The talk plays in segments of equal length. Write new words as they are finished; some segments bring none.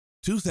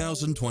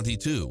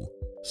2022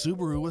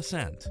 Subaru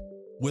Ascent.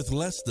 With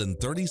less than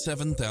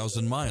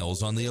 37,000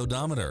 miles on the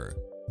odometer,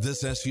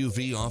 this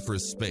SUV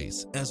offers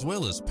space as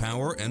well as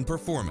power and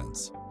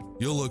performance.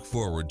 You'll look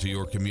forward to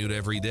your commute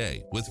every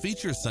day with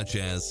features such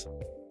as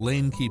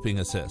lane keeping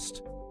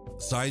assist,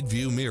 side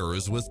view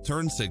mirrors with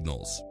turn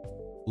signals,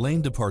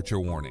 lane departure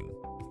warning,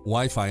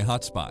 Wi-Fi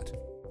hotspot,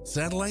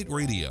 satellite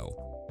radio,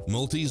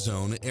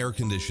 multi-zone air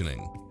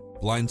conditioning,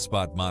 blind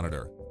spot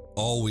monitor,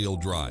 all-wheel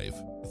drive,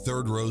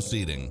 third row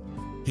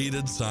seating,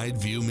 heated side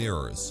view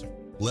mirrors,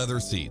 leather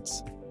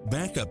seats,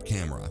 backup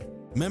camera,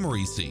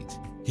 memory seat,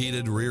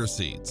 heated rear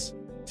seats,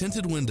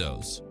 tinted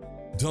windows.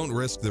 Don't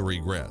risk the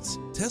regrets.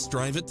 Test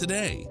drive it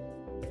today.